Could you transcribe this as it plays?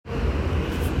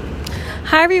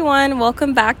Hi everyone,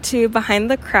 welcome back to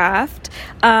Behind the Craft.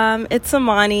 It's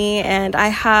Amani and I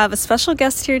have a special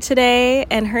guest here today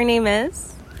and her name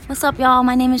is... What's up y'all?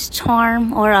 My name is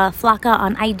CHRM or Flocka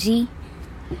on IG.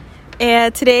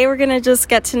 And today we're going to just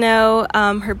get to know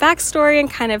her backstory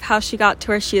and kind of how she got to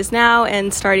where she is now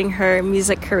and starting her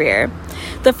music career.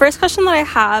 The first question that I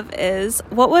have is,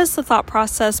 what was the thought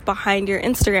process behind your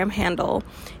Instagram handle?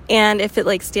 And if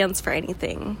it stands for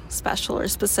anything special or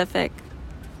specific?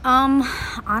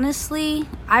 Honestly,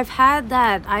 I've had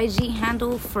that IG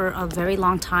handle for a very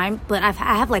long time, but I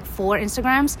have 4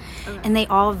 Instagrams, and they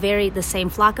all vary the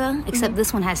same Flocka, except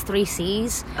this one has 3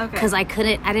 C's, because I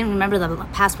didn't remember the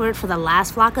password for the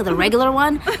last Flocka, the regular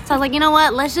one, so I was like, you know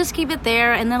what, let's just keep it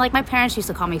there, and then my parents used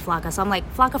to call me Flocka, so I'm like,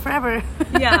 Flocka forever.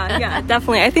 yeah,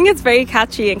 definitely. I think it's very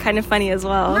catchy and kind of funny as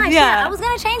well. Nice, yeah. I was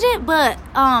gonna change it, but,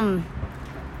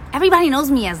 everybody knows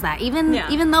me as that.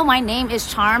 Even though my name is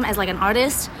Charm as an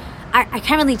artist, I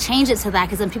can't really change it to that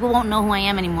because then people won't know who I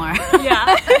am anymore.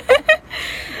 Yeah.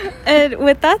 And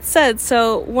with that said,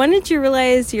 so when did you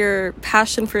realize your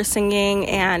passion for singing,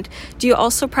 and do you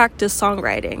also practice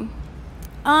songwriting?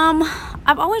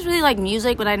 I've always really liked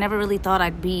music, but I never really thought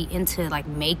I'd be into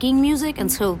making music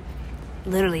until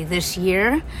literally this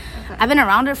year. Okay. I've been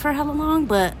around it for hella long,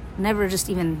 but never just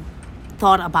even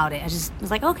thought about it. I just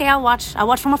was like, okay, I'll watch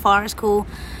from afar, it's cool.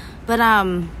 But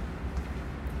I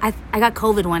got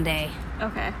COVID one day.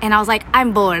 Okay. And I was like,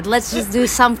 I'm bored, let's just do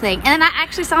something. And then I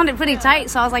actually sounded pretty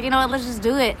tight, so I was like, you know what, let's just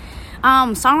do it.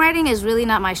 Songwriting is really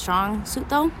not my strong suit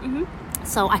though.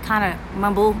 So I kind of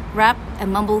mumble rap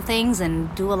and mumble things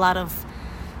and do a lot of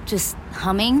just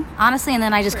humming, honestly, and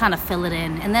then I just kind of fill it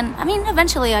in. And then,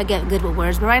 eventually I get good with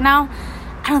words, but right now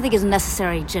I don't think it's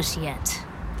necessary just yet.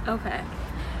 Okay.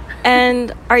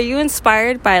 And are you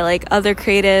inspired by other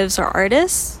creatives or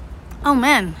artists? Oh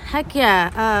man, heck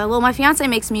yeah. Well, my fiance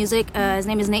makes music. His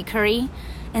name is Nate Curry,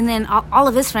 and then all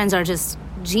of his friends are just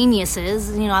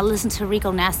geniuses. You know, I listen to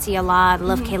Rico Nasty a lot.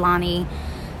 Love Kehlani.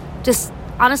 Just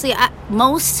honestly,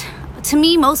 most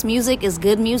music is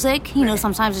good music. You know,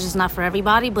 sometimes it's just not for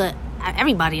everybody, but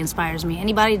everybody inspires me.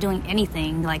 Anybody doing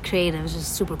anything creative is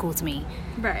just super cool to me.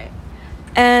 Right.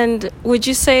 And would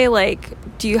you say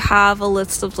do you have a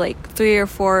list of 3 or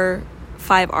 4,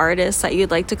 5 artists that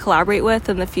you'd like to collaborate with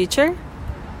in the future?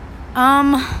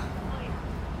 My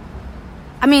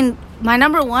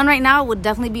number one right now would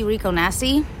definitely be Rico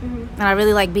Nasty. And I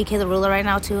really like BK the Ruler right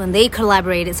now too, and they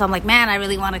collaborated, so I'm like, man, I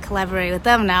really want to collaborate with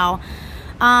them now.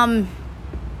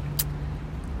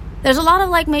 There's a lot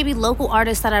of maybe local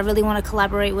artists that I really want to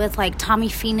collaborate with, like Tommy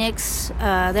Phoenix.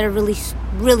 They're really,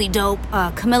 really dope.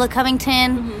 Camilla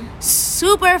Covington,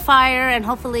 super fire, and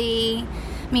hopefully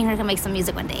me and her can make some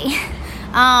music one day.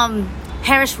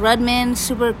 Harris Rudman,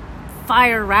 super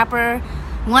fire rapper.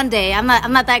 One day. I'm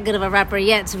not that good of a rapper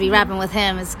yet to be rapping with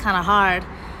him. It's kind of hard.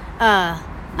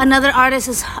 Another artist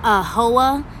is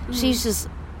Hoa. She's just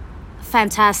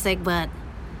fantastic, but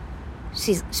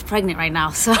she's pregnant right now,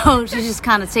 so she's just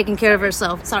kind of taking care of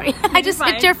herself. Sorry, I just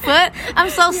hit your foot. I'm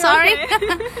so sorry. Okay.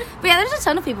 But yeah, there's a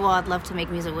ton of people I'd love to make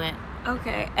music with.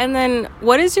 Okay, and then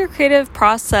what is your creative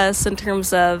process in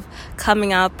terms of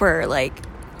coming up or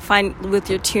find with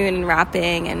your tune and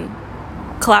rapping and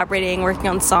collaborating, working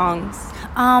on songs?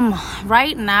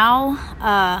 Right now,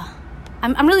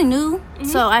 I'm really new,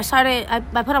 so I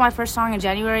put out my first song in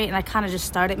January, and I kind of just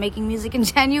started making music in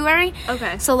January.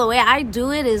 Okay. So the way I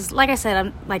do it is, like I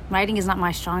said, writing is not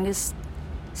my strongest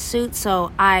suit,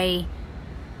 so I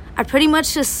pretty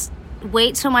much just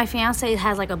wait till my fiance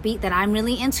has a beat that I'm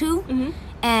really into,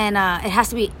 and it has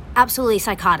to be absolutely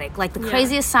psychotic, the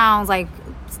craziest sounds,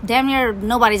 damn near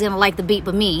nobody's gonna like the beat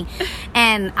but me,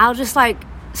 and I'll just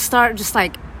start just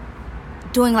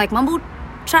doing mumble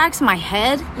tracks in my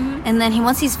head, and then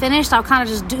once he's finished, I'll kind of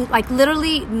just do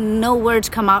literally no words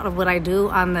come out of what I do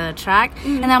on the track,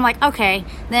 and then I'm like, okay,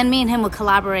 then me and him will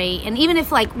collaborate, and even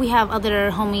if we have other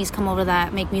homies come over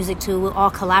that make music too, we'll all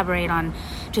collaborate on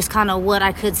just kind of what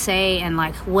I could say and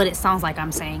what it sounds like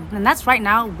I'm saying, and that's right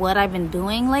now what I've been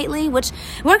doing lately, which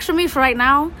works for me for right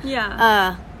now.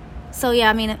 So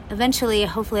yeah, eventually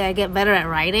hopefully I get better at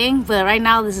writing, but right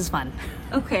now this is fun.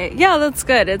 Okay, yeah, that's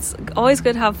good. It's always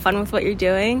good to have fun with what you're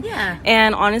doing. Yeah.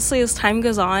 And honestly, as time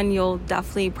goes on, you'll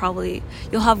definitely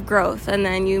you'll have growth, and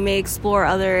then you may explore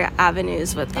other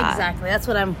avenues with that. Exactly.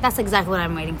 That's exactly what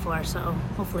I'm waiting for. So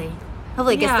hopefully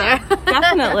it gets there.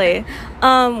 Definitely.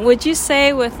 Would you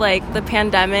say with the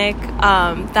pandemic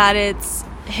that it's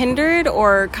hindered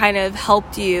or kind of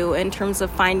helped you in terms of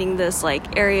finding this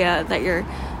area that you're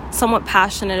somewhat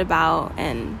passionate about?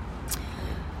 And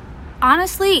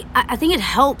Honestly, I think it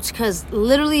helped because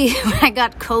literally when I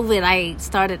got COVID, I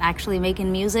started actually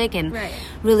making music and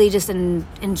really just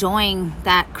enjoying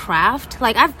that craft.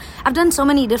 Like I've done so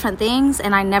many different things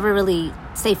and I never really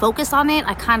stay focused on it.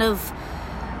 I kind of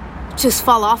just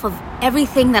fall off of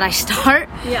everything that I start.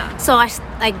 Yeah. So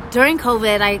during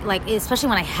COVID, especially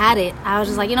when I had it, I was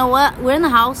just like, you know what? We're in the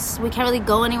house. We can't really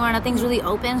go anywhere. Nothing's really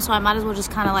open. So I might as well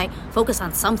just kind of focus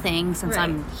on something since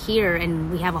I'm here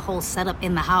and we have a whole setup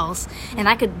in the house and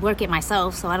I could work it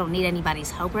myself. So I don't need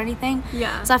anybody's help or anything.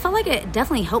 Yeah. So I felt like it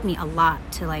definitely helped me a lot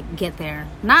to get there.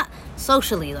 Not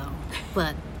socially though,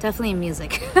 but definitely in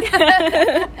music.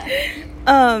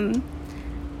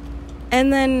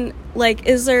 And then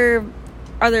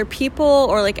are there people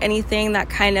or anything that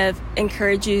kind of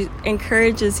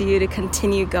encourages you to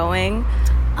continue going?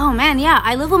 Oh man, yeah.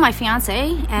 I live with my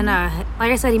fiance and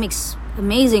like I said, he makes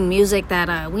amazing music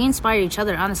that we inspire each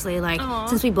other, honestly.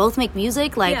 Since we both make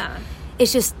music,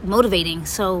 it's just motivating.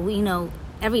 So,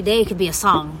 every day could be a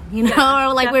song, or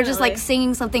definitely. We're just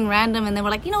singing something random and then we're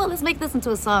like, you know what, let's make this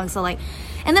into a song. So and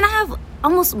then I have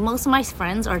almost most of my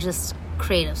friends are just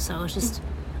creative, so it's just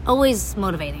always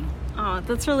motivating. Oh,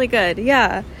 that's really good.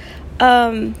 Yeah.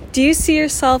 Do you see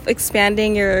yourself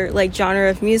expanding your genre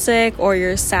of music or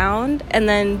your sound? And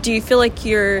then do you feel like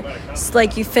you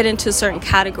fit into a certain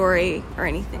category or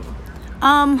anything?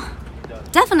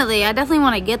 Definitely. I definitely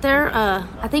want to get there.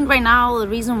 I think right now the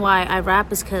reason why I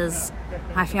rap is because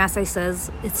my fiance says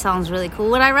it sounds really cool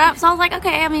when I rap. So I was like,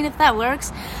 okay, if that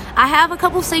works. I have a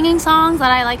couple singing songs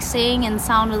that I sing and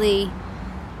sound really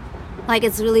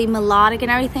it's really melodic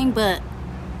and everything, but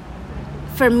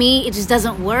for me it just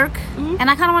doesn't work. And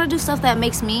I kind of want to do stuff that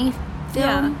makes me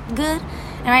feel good.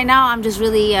 And right now I'm just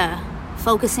really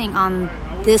focusing on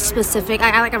this specific.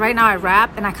 Right now I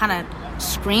rap and I kind of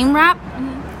scream rap.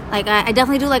 I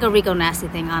definitely do a Rico Nasty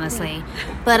thing, honestly.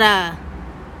 But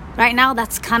right now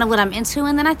that's kind of what I'm into.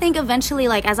 And then I think eventually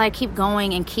as I keep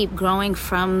going and keep growing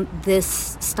from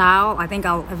this style, I think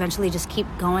I'll eventually just keep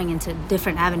going into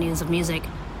different avenues of music.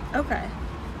 Okay.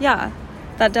 Yeah,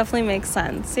 that definitely makes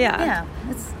sense. Yeah,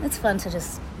 it's fun to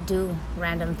just do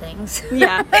random things.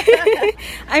 Yeah.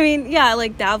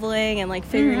 Dabbling and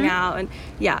figuring out, and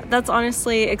that's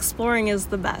honestly, exploring is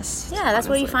the best. Yeah, that's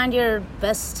where you find your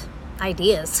best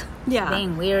ideas. Yeah.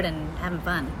 Being weird and having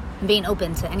fun. And being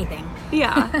open to anything.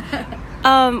 Yeah.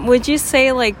 Would you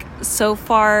say so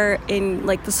far in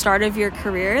the start of your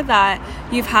career that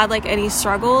you've had any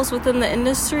struggles within the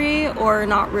industry or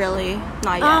not really?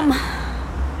 Not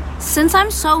yet. Since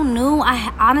I'm so new,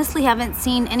 I honestly haven't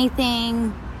seen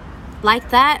anything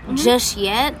like that just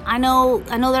yet. I know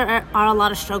there are a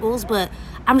lot of struggles, but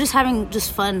I'm just having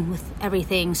fun with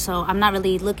everything. So I'm not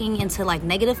really looking into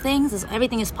negative things.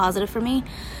 Everything is positive for me.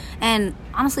 And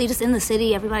honestly, just in the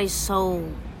city, everybody's so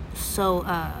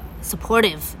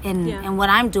supportive in what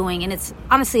I'm doing. And it's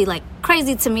honestly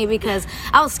crazy to me because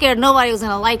I was scared nobody was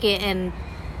going to like it and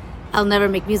I'll never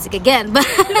make music again. But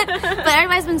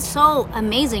everybody's been so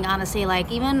amazing, honestly.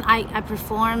 Even I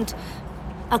performed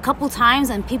a couple times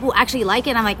and people actually like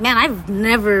it. I'm like, man, I've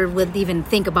never would even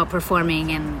think about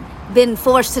performing and been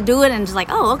forced to do it and just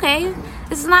oh, okay,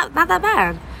 this is not that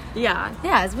bad. Yeah,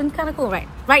 it's been kind of cool.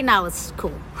 Right now it's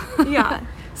cool. Yeah.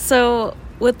 So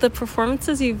with the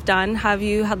performances you've done, have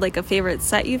you had a favorite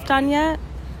set you've done yet?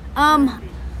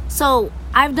 So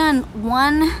I've done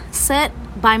one set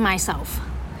by myself.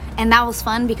 And that was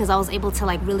fun because I was able to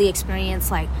really experience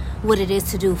what it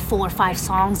is to do 4 or 5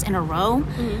 songs in a row.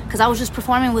 Because I was just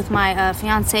performing with my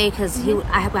fiance because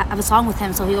I have a song with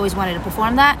him, so he always wanted to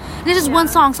perform that. And it's just one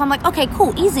song, so I'm like, okay,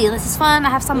 cool, easy. This is fun. I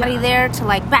have somebody there to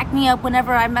back me up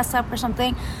whenever I mess up or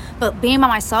something. But being by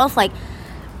myself,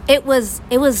 it was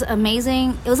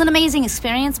amazing. It was an amazing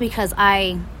experience because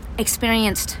I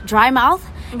experienced dry mouth.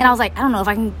 And I was like, I don't know if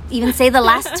I can even say the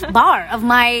last bar of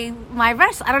my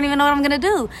verse. I don't even know what I'm going to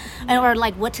do. Or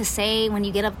what to say when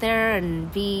you get up there and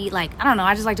be I don't know.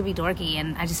 I just like to be dorky.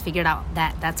 And I just figured out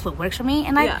that that's what works for me.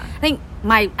 And I think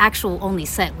my actual only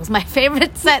set was my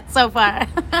favorite set so far.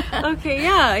 Okay,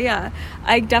 yeah.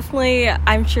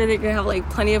 I'm sure that you're going to have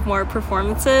plenty of more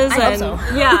performances. I hope so.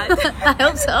 Yeah. I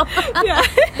hope so.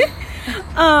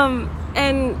 Yeah.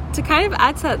 And to kind of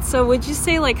add to that, so would you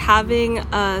say having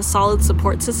a solid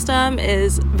support system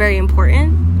is very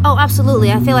important? Oh,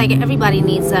 absolutely. I feel like everybody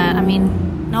needs that.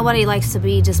 Nobody likes to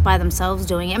be just by themselves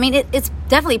doing it. It's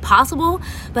definitely possible,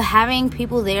 but having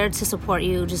people there to support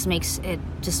you just makes it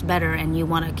just better and you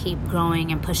want to keep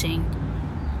growing and pushing.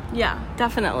 Yeah,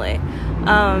 definitely.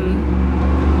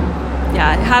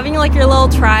 Yeah, having like your little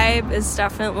tribe is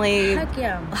definitely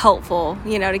yeah. helpful,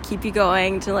 you know, to keep you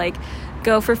going, to like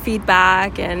go for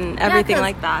feedback and everything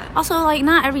like that. Also, like,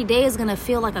 not every day is gonna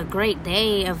feel like a great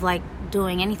day of like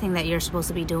doing anything that you're supposed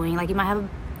to be doing. Like, you might have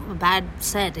a bad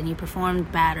set and you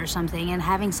performed bad or something, and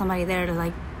having somebody there to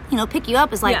like, you know, pick you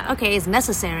up is like, okay, it's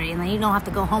necessary, and then you don't have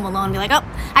to go home alone and be like, oh,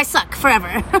 I suck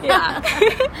forever. Yeah.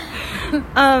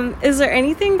 Is there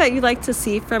anything that you'd like to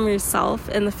see from yourself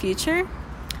in the future?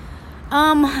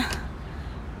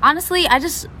 Honestly, I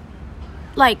just,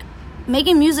 like,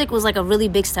 making music was, like, a really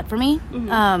big step for me.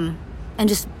 And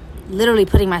just literally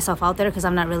putting myself out there, because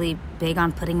I'm not really big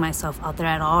on putting myself out there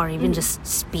at all, or even just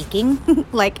speaking,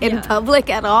 like, in public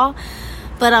at all.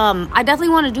 But I definitely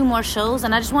want to do more shows,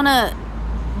 and I just want to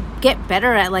get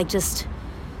better at, like, just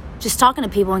talking to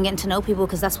people and getting to know people,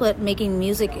 because that's what making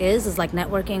music is like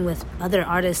networking with other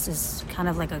artists is kind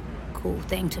of like a cool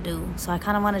thing to do. So I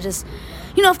kind of want to just,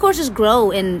 you know, of course, just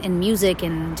grow in music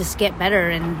and just get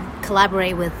better and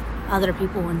collaborate with other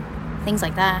people and things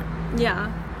like that.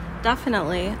 Yeah,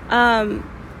 definitely.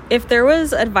 If there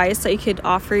was advice that you could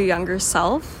offer your younger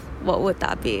self, what would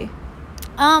that be?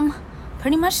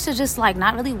 Pretty much to just like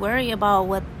not really worry about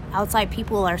what outside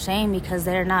people are saying, because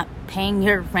they're not paying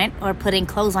your rent or putting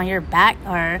clothes on your back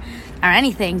or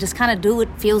anything. Just kind of do what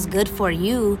feels good for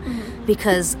you,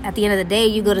 because at the end of the day,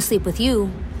 you go to sleep with you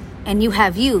and you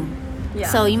have you.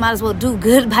 So you might as well do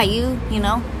good by you, you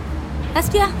know. That's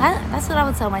what I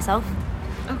would tell myself.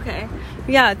 Okay.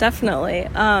 Yeah, definitely.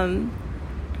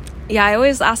 I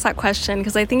always ask that question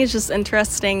because I think it's just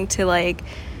interesting to like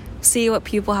see what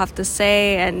people have to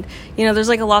say, and you know, there's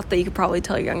like a lot that you could probably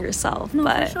tell your younger self. No,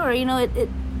 but for sure. You know, it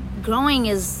growing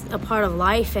is a part of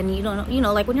life, and you don't, you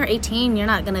know, like when you're 18, you're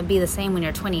not gonna be the same when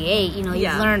you're 28. You know,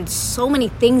 you've learned so many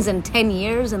things in 10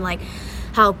 years, and like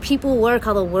how people work,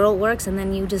 how the world works, and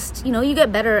then you just, you know, you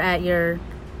get better at your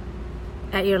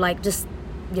like just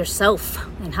yourself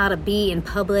and how to be in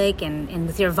public and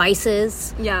with your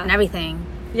vices and everything.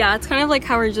 Yeah, it's kind of like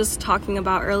how we were just talking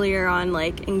about earlier on,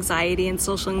 like, anxiety and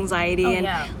social anxiety,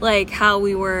 like, how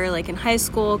we were, like, in high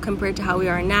school compared to how we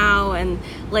are now, and,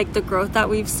 like, the growth that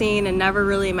we've seen, and never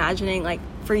really imagining, like,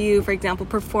 for you, for example,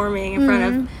 performing in front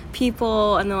of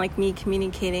people, and then, like, me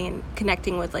communicating and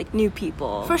connecting with, like, new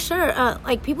people. For sure.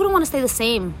 Like, people don't want to stay the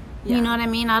same. You know what I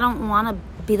mean? I don't want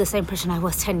to be the same person I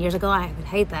was 10 years ago. I would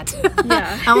hate that.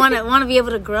 I want to be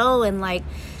able to grow and, like,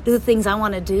 do the things I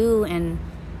want to do, and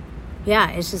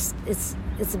yeah, it's just it's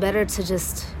better to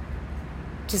just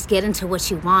get into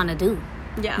what you want to do.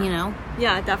 You know?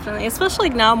 Yeah, definitely. Especially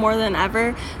like now more than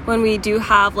ever, when we do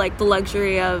have like the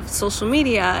luxury of social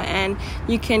media, and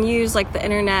you can use like the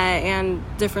internet and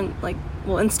different like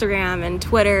Instagram and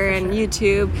Twitter and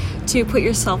YouTube to put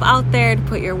yourself out there, to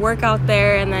put your work out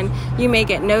there, and then you may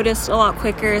get noticed a lot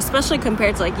quicker, especially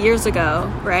compared to like years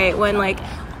ago, right? When like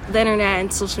the internet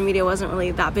and social media wasn't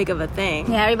really that big of a thing.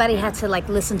 Yeah, everybody had to like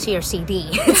listen to your CD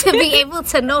to be able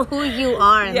to know who you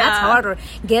are, and that's hard. Or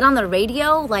get on the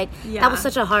radio, like that was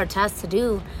such a hard task to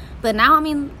do. But now, I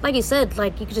mean, like you said,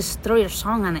 like you could just throw your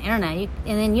song on the internet,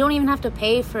 and then you don't even have to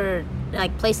pay for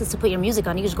like places to put your music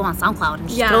on. You just go on SoundCloud and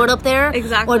just throw it up there,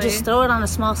 or just throw it on a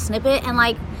small snippet. And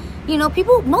like, you know,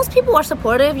 most people are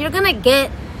supportive. You're gonna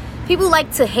get people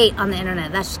like to hate on the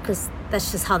internet. That's because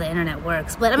that's just how the internet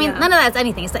works. But I mean, none of that's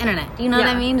anything. It's the internet. You know what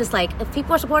I mean? Just like, if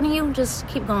people are supporting you, just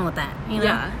keep going with that. You know?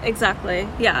 Yeah, exactly.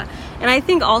 Yeah. And I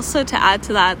think also to add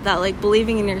to that like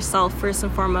believing in yourself first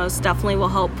and foremost definitely will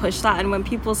help push that. And when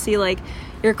people see like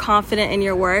you're confident in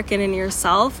your work and in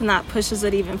yourself, and that pushes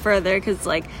it even further, because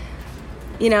like,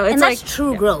 you know, it's, and that's like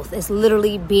true growth. It's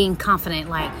literally being confident.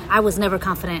 Like, I was never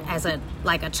confident as a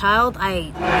child.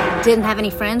 I didn't have any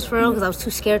friends for real because I was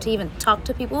too scared to even talk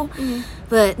to people.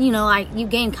 But you know, you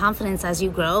gain confidence as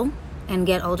you grow and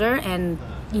get older, and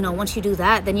you know, once you do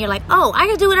that, then you're like, oh, I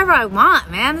can do whatever I want,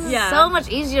 man. This is so much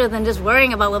easier than just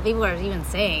worrying about what people are even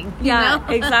saying. You know?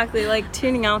 Exactly. Like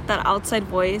tuning out that outside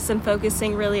voice and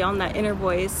focusing really on that inner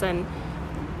voice, and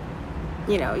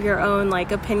you know, your own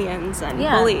like opinions and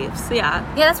beliefs.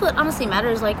 That's what honestly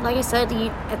matters. Like I said,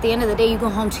 at the end of the day, you go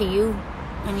home to you,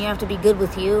 and you have to be good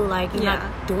with you. Like, you're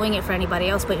not doing it for anybody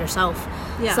else but yourself.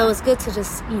 So it's good to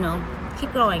just, you know,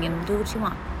 keep growing and do what you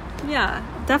want. Yeah,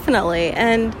 definitely.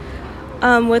 And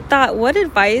with that, what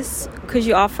advice could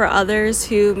you offer others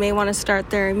who may want to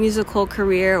start their musical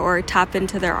career or tap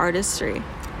into their artistry?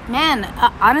 Man,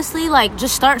 honestly, like,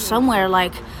 just start somewhere.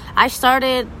 Like, I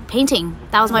started painting.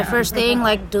 That was my first thing,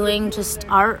 like, doing just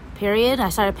art, period. I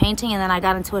started painting, and then I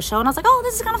got into a show, and I was like, oh,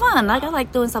 this is kind of fun. Like, I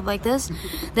like doing stuff like this.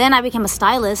 Then I became a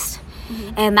stylist,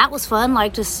 and that was fun.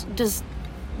 Like, just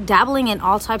dabbling in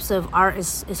all types of art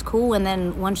is cool. And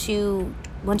then once you're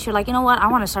like, you know what, I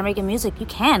want to start making music, you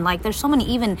can. Like, there's so many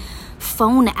even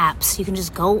phone apps. You can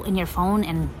just go in your phone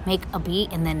and make a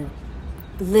beat and then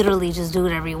literally just do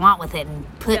whatever you want with it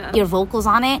and put your vocals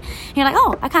on it. And you're like,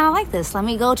 oh, I kind of like this. Let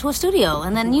me go to a studio.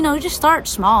 And then, you know, you just start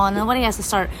small. And nobody has to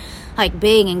start like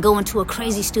big and go into a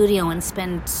crazy studio and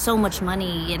spend so much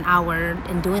money an hour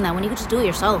in doing that when you could just do it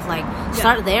yourself. Like,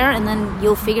 start there, and then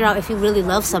you'll figure out if you really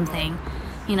love something.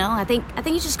 You know, I think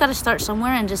you just got to start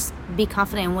somewhere and just be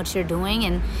confident in what you're doing.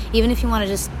 And even if you want to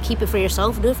just keep it for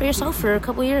yourself, do it for yourself for a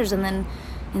couple years, and then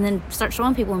start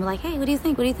showing people and be like, hey, what do you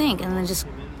think? What do you think? And then just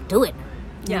do it.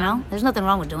 You know, there's nothing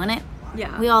wrong with doing it.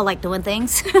 Yeah, we all like doing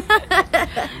things.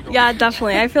 Yeah,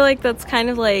 definitely. I feel like that's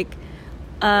kind of like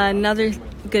another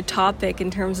good topic in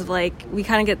terms of like, we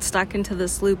kind of get stuck into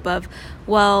this loop of,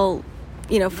 well,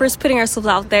 you know, first putting ourselves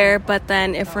out there, but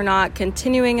then if we're not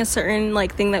continuing a certain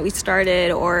like thing that we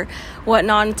started or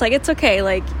whatnot, it's like, it's okay.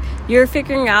 Like, you're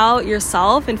figuring out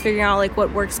yourself and figuring out like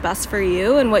what works best for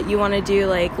you and what you want to do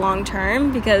like long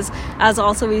term, because as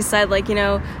also we said, like, you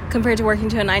know, compared to working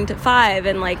to a 9 to 5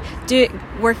 and like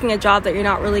working a job that you're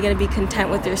not really going to be content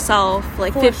with yourself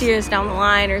like 50 years down the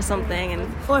line or something.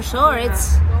 And for sure,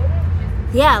 it's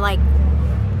like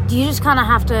you just kind of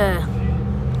have to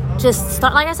just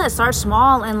start, like I said, start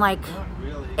small. And like,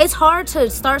 it's hard to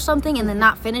start something and then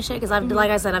not finish it, because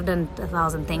like I said, I've done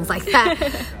 1,000 things like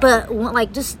that. But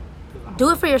like, just do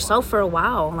it for yourself for a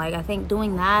while. Like, I think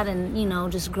doing that and, you know,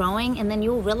 just growing, and then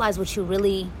you'll realize what you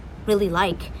really, really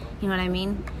like. You know what I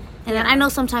mean? And then I know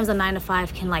sometimes a 9 to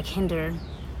 5 can like hinder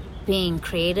being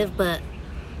creative, but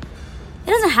it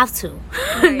doesn't have to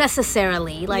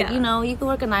necessarily. Like, you know, you can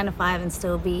work a 9 to 5 and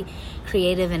still be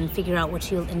creative and figure out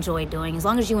what you enjoy doing, as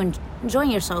long as you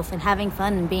enjoying yourself and having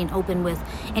fun and being open with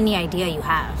any idea you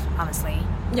have, honestly.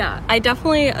 Yeah, I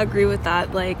definitely agree with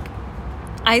that. Like,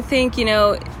 I think, you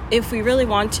know, if we really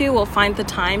want to, we'll find the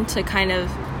time to kind of,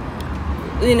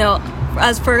 you know,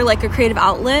 as for like a creative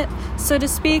outlet, so to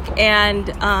speak. And,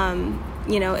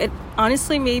 you know, it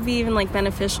honestly may be even like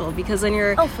beneficial, because then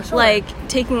you're like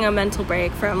taking a mental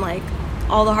break from like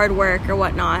all the hard work or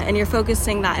whatnot, and you're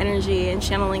focusing that energy and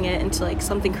channeling it into like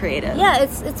something creative. Yeah,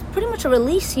 it's pretty much a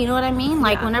release, you know what I mean?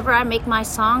 Like, whenever I make my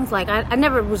songs, like I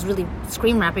never was really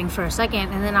scream rapping for a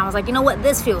second, and then I was like, you know what,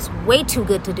 this feels way too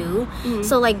good to do.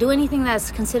 So like, do anything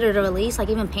that's considered a release, like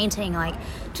even painting, like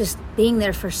just being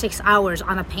there for 6 hours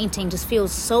on a painting just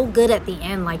feels so good at the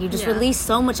end. Like, you just release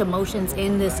so much emotions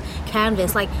in this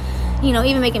canvas. Like, you know,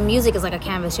 even making music is like a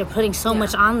canvas. You're putting so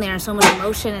much on there and so much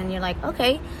emotion, and you're like,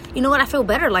 okay, you know what, I feel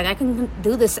better. Like, I can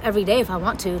do this every day if I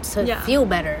want to feel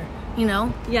better, you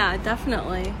know? Yeah,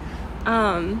 definitely.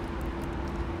 I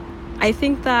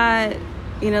think that,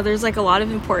 you know, there's like a lot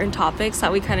of important topics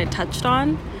that we kind of touched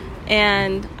on,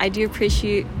 and I do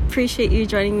appreciate you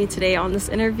joining me today on this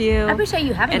interview. I appreciate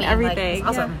you having me. And everything. Like,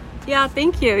 it's awesome. Yeah,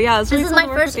 thank you. Yeah, this is my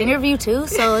first interview too,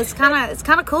 so it's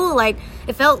kind of cool. Like,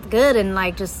 it felt good and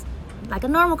like just like a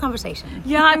normal conversation.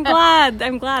 Yeah, I'm glad.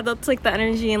 That's like the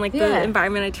energy and like the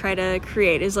environment I try to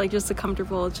create is like just a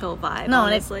comfortable, chill vibe. No,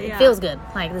 honestly, and it feels good.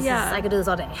 Like, this is, I could do this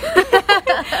all day.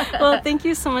 Well, thank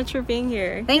you so much for being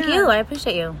here. Thank you. I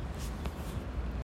appreciate you.